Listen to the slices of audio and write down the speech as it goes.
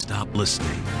stop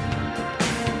listening.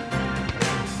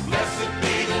 Blessed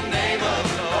be the name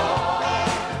of the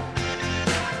Lord.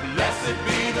 Blessed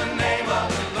be the name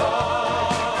of the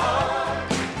Lord.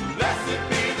 Blessed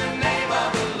be the name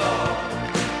of the Lord.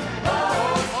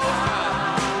 Most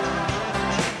High.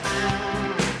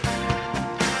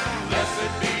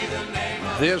 Blessed be the name of the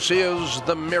Lord. This is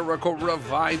the Miracle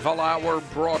Revival Hour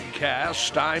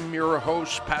broadcast. I'm your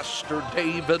host, Pastor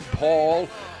David Paul,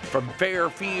 from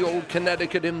Fairfield,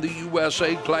 Connecticut in the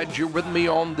USA. Glad you're with me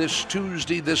on this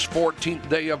Tuesday, this 14th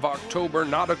day of October.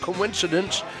 Not a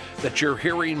coincidence that you're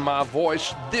hearing my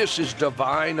voice. This is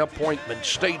divine appointment.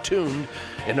 Stay tuned.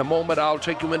 In a moment, I'll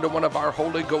take you into one of our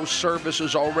Holy Ghost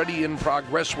services already in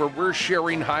progress, where we're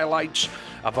sharing highlights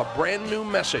of a brand new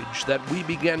message that we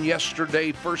began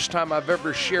yesterday. First time I've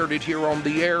ever shared it here on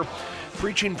the air.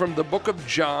 Preaching from the book of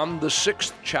John, the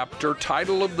 6th chapter.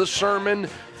 Title of the sermon,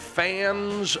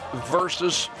 Fans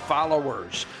versus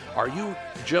Followers. Are you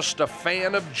just a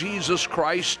fan of Jesus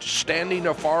Christ, standing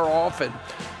afar off and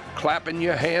clapping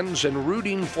your hands and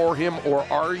rooting for him, or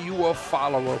are you a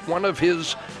follower, one of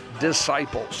his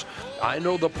disciples? I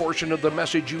know the portion of the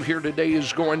message you hear today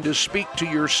is going to speak to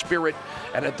your spirit,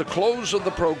 and at the close of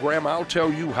the program, I'll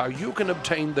tell you how you can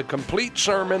obtain the complete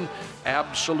sermon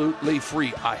absolutely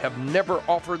free. I have never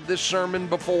offered this sermon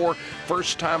before.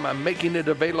 First time I'm making it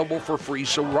available for free,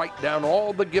 so write down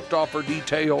all the gift offer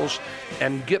details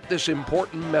and get this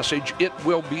important message. It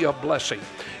will be a blessing.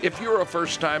 If you're a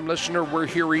first-time listener, we're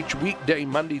here each weekday,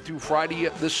 Monday through Friday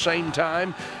at this same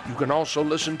time. You can also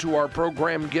listen to our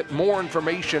program, get more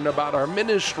information about our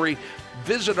ministry.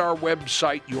 Visit our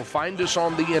website. You'll find us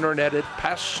on the internet at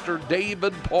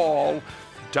PastorDavidPaul.org.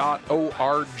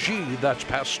 That's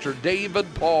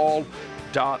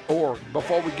PastorDavidPaul.org.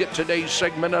 Before we get today's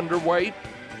segment underway,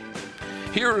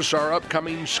 here's our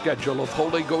upcoming schedule of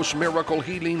Holy Ghost miracle,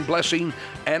 healing, blessing,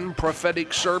 and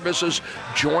prophetic services.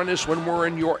 Join us when we're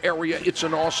in your area. It's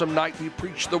an awesome night. We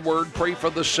preach the word, pray for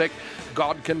the sick.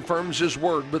 God confirms his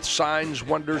word with signs,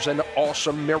 wonders, and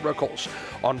awesome miracles.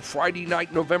 On Friday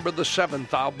night, November the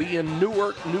 7th, I'll be in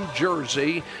Newark, New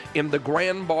Jersey, in the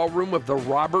Grand Ballroom of the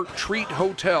Robert Treat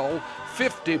Hotel,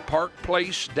 50 Park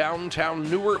Place, downtown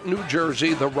Newark, New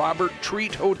Jersey, the Robert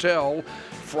Treat Hotel.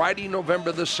 Friday,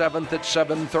 November the 7th at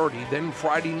 7:30. Then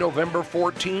Friday, November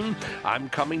 14th, I'm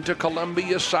coming to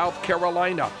Columbia, South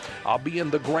Carolina. I'll be in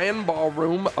the Grand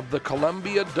Ballroom of the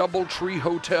Columbia Doubletree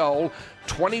Hotel,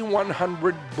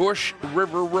 2100 Bush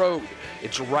River Road.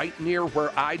 It's right near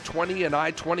where I-20 and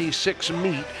I-26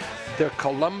 meet. The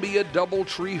Columbia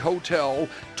Doubletree Hotel,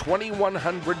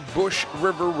 2100 Bush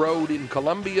River Road in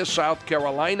Columbia, South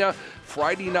Carolina.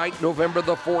 Friday night, November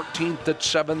the 14th at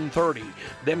 7:30.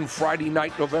 Then Friday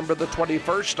night, November the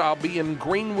 21st, I'll be in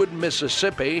Greenwood,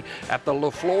 Mississippi at the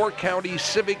LaFleur County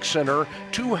Civic Center,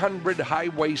 200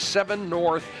 Highway 7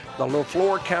 North, the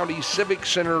LaFleur County Civic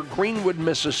Center, Greenwood,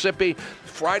 Mississippi.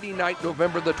 Friday night,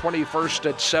 November the 21st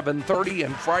at 7:30,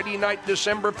 and Friday night,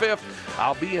 December 5th,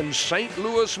 I'll be in St.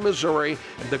 Louis, Missouri,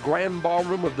 in the Grand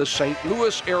Ballroom of the St.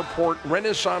 Louis Airport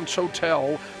Renaissance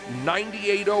Hotel,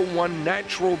 9801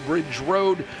 Natural Bridge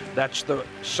Road. That's the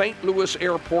St. Louis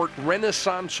Airport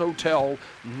Renaissance Hotel,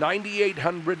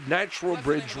 9800 Natural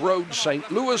Bridge Road,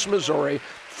 St. Louis, Missouri.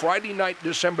 Friday night,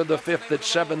 December the 5th at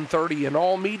 7:30. In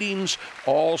all meetings,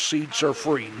 all seats are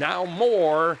free. Now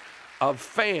more of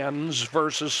Fans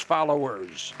versus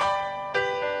Followers.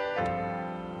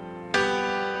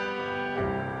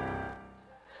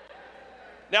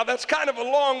 Now, that's kind of a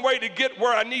long way to get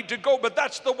where I need to go, but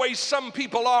that's the way some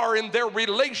people are in their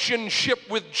relationship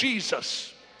with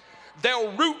Jesus.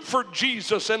 They'll root for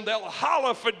Jesus and they'll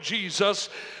holler for Jesus,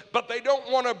 but they don't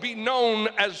want to be known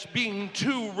as being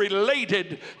too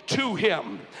related to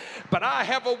him. But I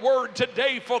have a word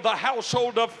today for the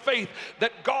household of faith,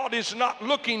 that God is not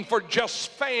looking for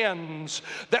just fans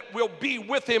that will be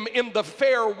with him in the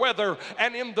fair weather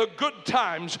and in the good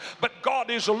times, but God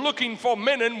is looking for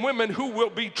men and women who will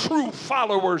be true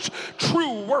followers,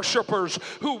 true worshipers,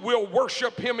 who will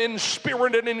worship him in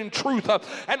spirit and in truth.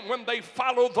 And when they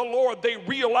follow the Lord, they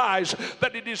realize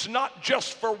that it is not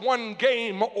just for one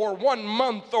game or 1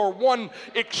 month or one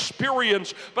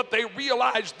experience, but they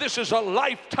realize this is a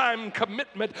lifetime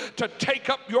commitment to take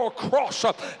up your cross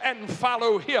and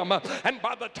follow him. And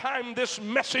by the time this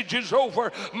message is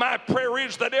over, my prayer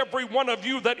is that every one of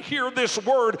you that hear this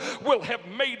word will have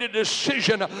made a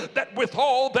decision that with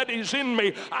all that is in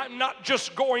me, I'm not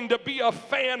just going to be a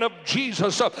fan of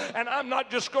Jesus, and I'm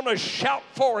not just going to shout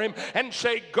for him and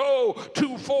say, go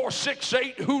 2, 4, 6,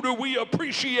 8, who do we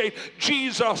appreciate?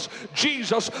 Jesus,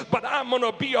 but I'm going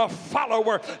to be a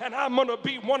follower, and I'm going to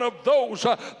be one of those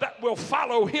that will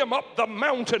follow him him up the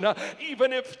mountain,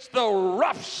 even if it's the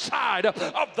rough side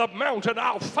of the mountain.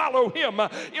 I'll follow him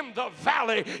in the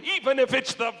valley, even if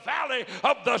it's the valley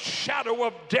of the shadow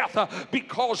of death,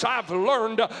 because I've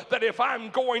learned that if I'm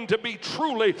going to be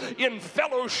truly in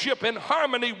fellowship and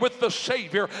harmony with the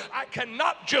Savior, I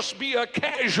cannot just be a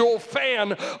casual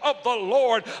fan of the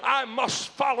Lord. I must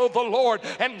follow the Lord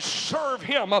and serve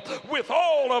him with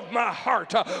all of my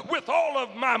heart, with all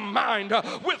of my mind,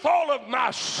 with all of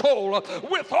my soul,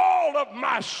 with all of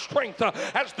my strength.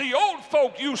 As the old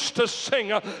folk used to sing,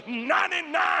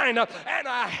 99 and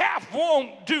a half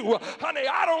won't do. Honey,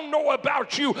 I don't know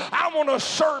about you. I want to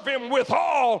serve him with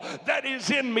all that is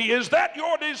in me. Is that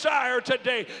your desire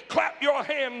today? Clap your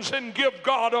hands and give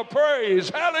God a praise.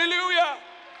 Hallelujah.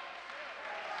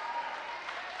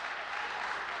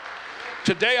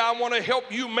 Today I want to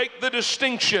help you make the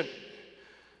distinction.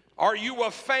 Are you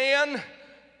a fan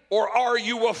or are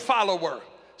you a follower?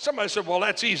 Somebody said, well,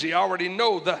 that's easy. I already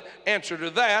know the answer to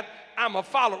that. I'm a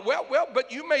follower. Well,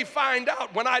 but you may find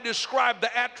out when I describe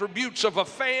the attributes of a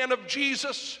fan of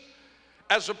Jesus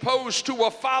as opposed to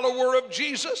a follower of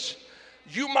Jesus,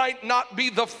 you might not be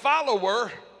the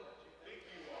follower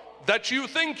that you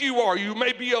think you are. You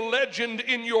may be a legend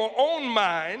in your own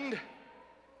mind.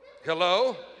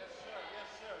 Hello?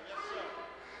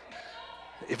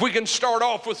 If we can start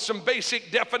off with some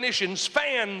basic definitions,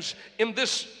 fans in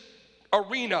this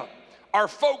arena are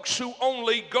folks who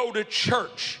only go to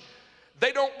church.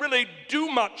 They don't really do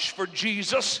much for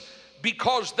Jesus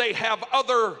because they have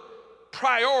other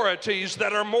priorities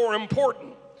that are more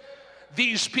important.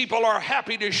 These people are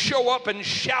happy to show up and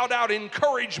shout out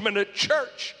encouragement at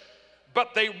church,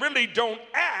 but they really don't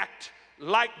act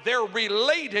like they're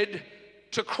related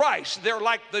to Christ. They're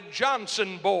like the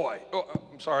Johnson boy.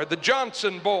 The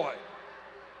Johnson boy.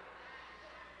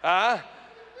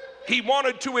 He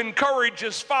wanted to encourage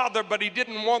his father, but he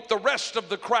didn't want the rest of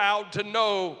the crowd to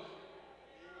know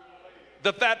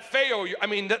that failure,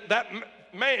 that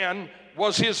man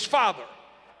was his father.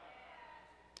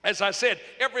 As I said,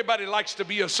 everybody likes to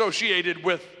be associated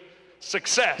with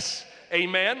success.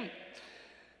 Amen.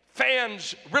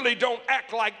 Fans really don't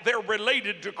act like they're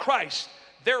related to Christ.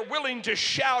 They're willing to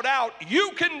shout out,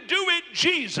 "You can do it,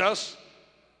 Jesus,"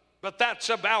 but that's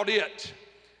about it.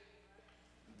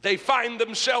 They find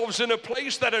themselves in a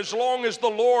place that as long as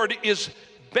the Lord is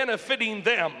benefiting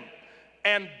them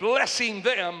and blessing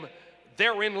them,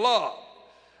 they're in love.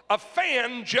 A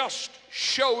fan just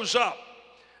shows up.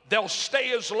 They'll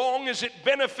stay as long as it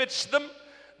benefits them,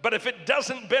 but if it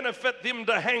doesn't benefit them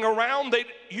to hang around, they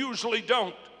usually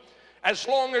don't. As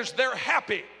long as they're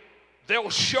happy, they'll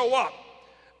show up.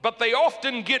 But they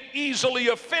often get easily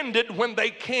offended when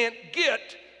they can't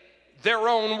get their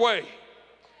own way.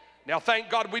 Now, thank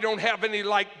God we don't have any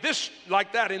like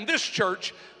that in this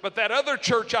church, but that other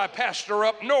church I pastor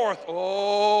up north,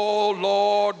 oh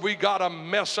Lord, we got a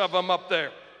mess of them up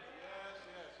there.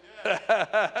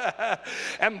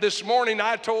 And this morning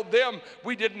I told them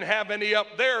we didn't have any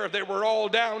up there, they were all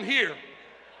down here.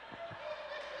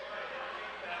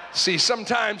 See,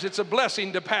 sometimes it's a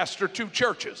blessing to pastor two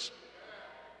churches.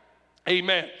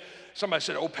 Amen. Somebody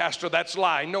said, "Oh, Pastor, that's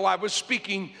lying." No, I was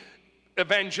speaking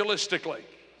evangelistically.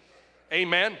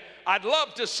 Amen. I'd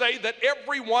love to say that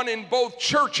everyone in both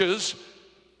churches,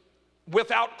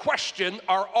 without question,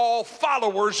 are all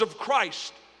followers of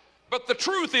Christ. But the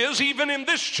truth is, even in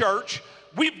this church,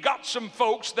 we've got some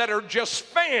folks that are just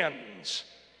fans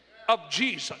of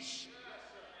Jesus.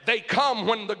 They come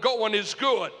when the going is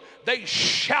good. They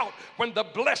shout when the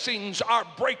blessings are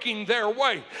breaking their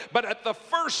way. But at the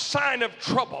first sign of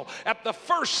trouble, at the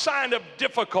first sign of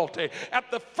difficulty, at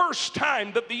the first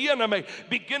time that the enemy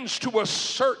begins to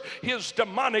assert his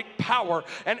demonic power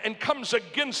and comes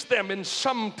against them in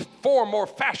some form or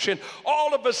fashion,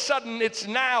 all of a sudden it's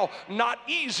now not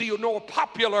easy nor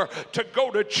popular to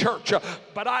go to church.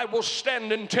 But I will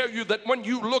stand and tell you that when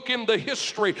you look in the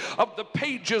history of the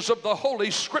pages of the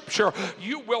Holy Scripture,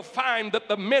 you will find that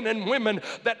the men and women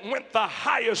that went the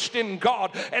highest in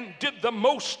God and did the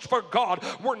most for God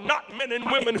were not men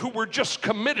and women who were just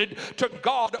committed to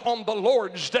God on the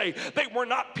Lord's day. They were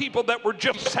not people that were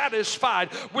just satisfied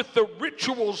with the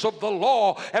rituals of the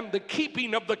law and the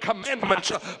keeping of the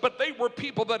commandments, but they were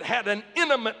people that had an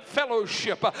intimate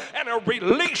fellowship and a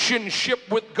relationship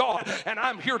with God. And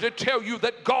I'm here to tell you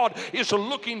that God is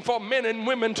looking for men and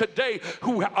women today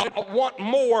who want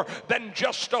more than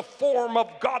just a form of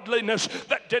godliness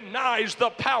that denies the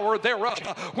power thereof.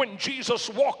 When Jesus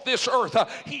walked this earth,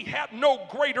 he had no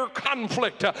greater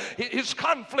conflict. His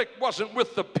conflict wasn't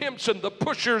with the pimps and the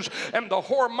pushers and the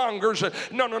whoremongers.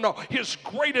 No. His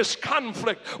greatest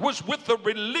conflict was with the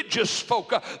religious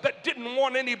folk that didn't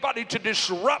want anybody to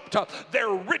disrupt their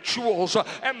rituals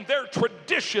and their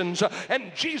traditions.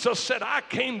 And Jesus said, I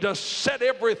came to set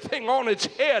everything on its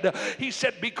head. He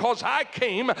said, because I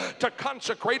came to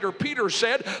consecrate, or Peter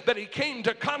said that he came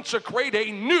to consecrate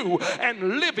a new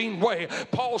and living way.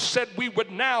 Paul said we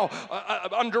would now,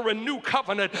 under a new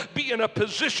covenant, be in a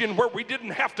position where we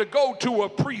didn't have to go to a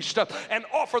priest and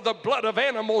offer the blood of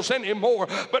animals anymore,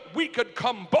 but we could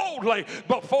come boldly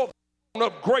before the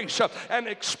throne of grace and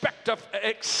expect to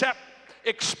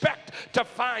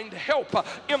find help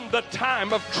in the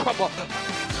time of trouble.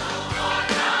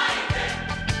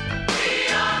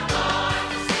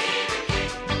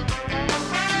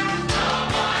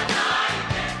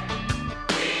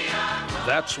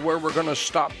 That's where we're going to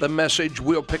stop the message.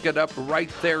 We'll pick it up right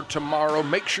there tomorrow.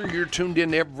 Make sure you're tuned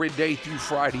in every day through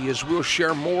Friday as we'll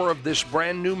share more of this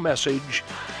brand new message,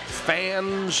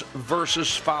 Fans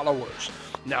versus Followers.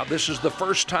 Now, this is the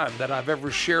first time that I've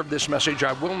ever shared this message.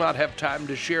 I will not have time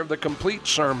to share the complete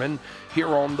sermon here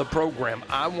on the program.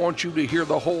 I want you to hear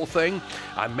the whole thing.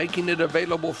 I'm making it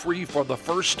available free for the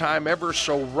first time ever,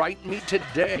 so write me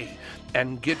today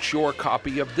and get your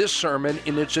copy of this sermon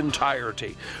in its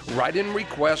entirety. Write in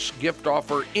request, gift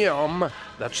offer M,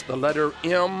 that's the letter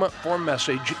M for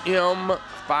message,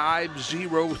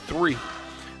 M503.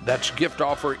 That's gift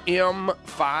offer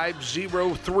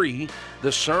M503,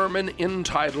 the sermon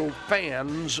entitled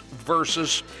Fans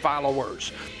versus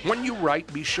Followers. When you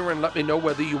write, be sure and let me know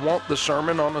whether you want the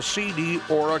sermon on a CD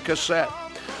or a cassette.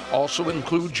 Also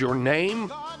include your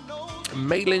name,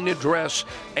 mailing address,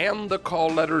 and the call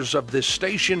letters of this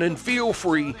station, and feel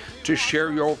free to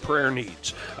share your prayer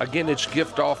needs. Again, it's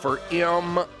gift offer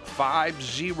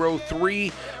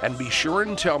M503, and be sure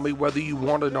and tell me whether you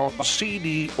want it on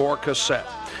CD or cassette.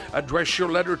 Address your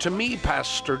letter to me,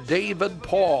 Pastor David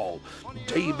Paul.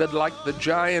 David like the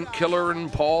giant killer and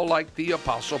Paul like the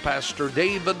apostle. Pastor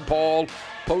David Paul,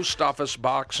 Post Office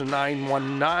Box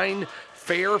 919,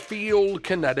 Fairfield,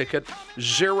 Connecticut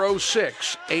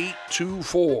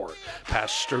 06824.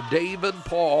 Pastor David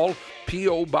Paul,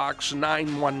 P.O. Box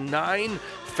 919,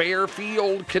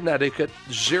 Fairfield, Connecticut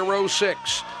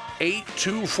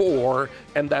 06824,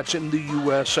 and that's in the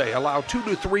USA. Allow 2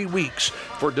 to 3 weeks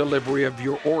for delivery of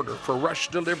your order. For rush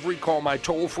delivery, call my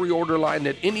toll-free order line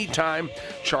at any time.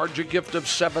 Charge a gift of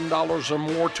 $7 or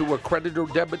more to a credit or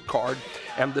debit card,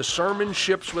 and the sermon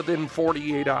ships within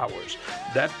 48 hours.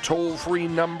 That toll-free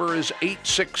number is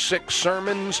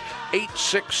 866-SERMONS,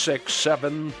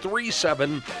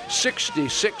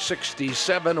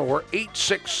 866-737-6667, or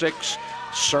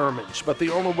 866-SERMONS. But the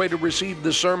only way to receive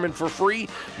the sermon for free,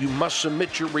 you must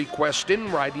submit your request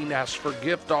in writing. Ask for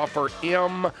gift offer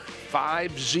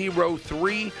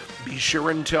M503. Be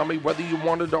sure and tell me whether you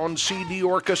want it on CD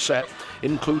or cassette.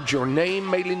 Include your name,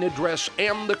 mailing address,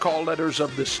 and the call letters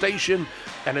of the station,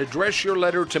 and address your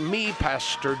letter to me,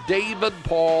 Pastor David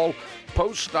Paul,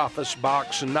 Post Office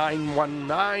Box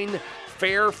 919,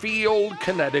 Fairfield,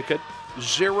 Connecticut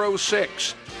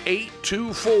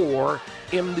 06824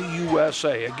 in the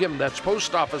USA. Again, that's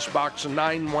Post Office Box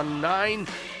 919,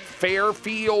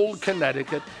 Fairfield,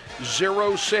 Connecticut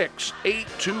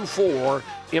 06824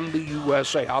 in the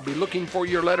USA. I'll be looking for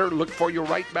your letter. Look for you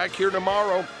right back here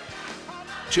tomorrow.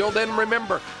 Till then,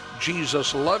 remember,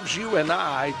 Jesus loves you, and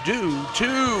I do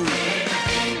too.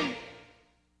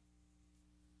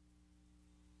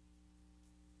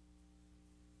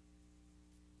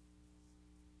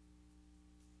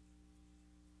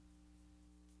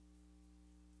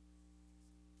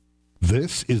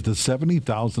 This is the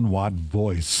 70,000-watt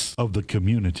voice of the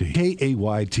community.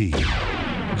 KAYT,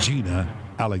 Gina,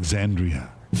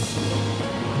 Alexandria.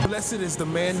 Blessed is the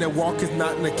man that walketh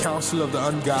not in the counsel of the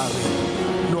ungodly,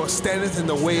 nor standeth in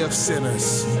the way of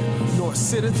sinners, nor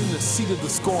sitteth in the seat of the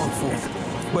scornful.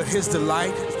 But his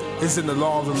delight is in the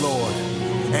law of the Lord,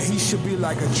 and he shall be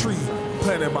like a tree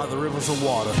planted by the rivers of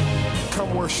water.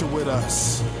 Come worship with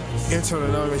us.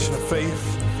 Interdenomination of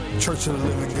Faith, Church of the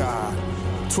Living God,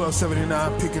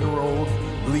 1279 Pickett Road,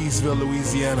 Leesville,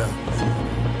 Louisiana,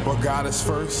 where God is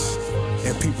first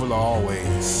and people are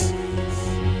always.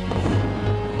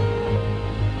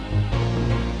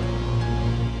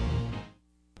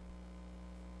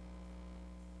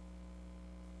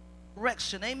 Rex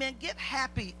celebration. Amen. Get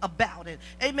happy about it.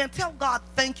 Amen. Tell God,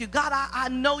 thank you. God, I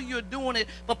know you're doing it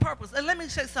for purpose. And let me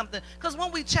say something, because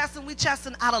when we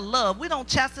chasten out of love. We don't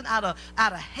chasten out of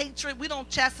hatred. We don't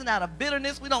chasten out of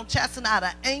bitterness. We don't chasten out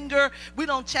of anger. We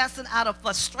don't chasten out of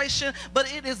frustration,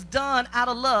 but it is done out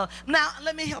of love. Now,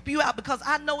 let me help you out, because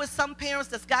I know it's some parents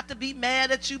that's got to be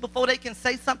mad at you before they can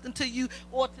say something to you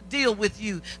or to deal with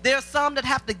you. There's some that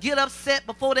have to get upset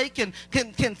before they can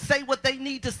say what they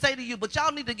need to say to you, but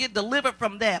y'all need to get delivered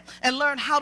from that and learn how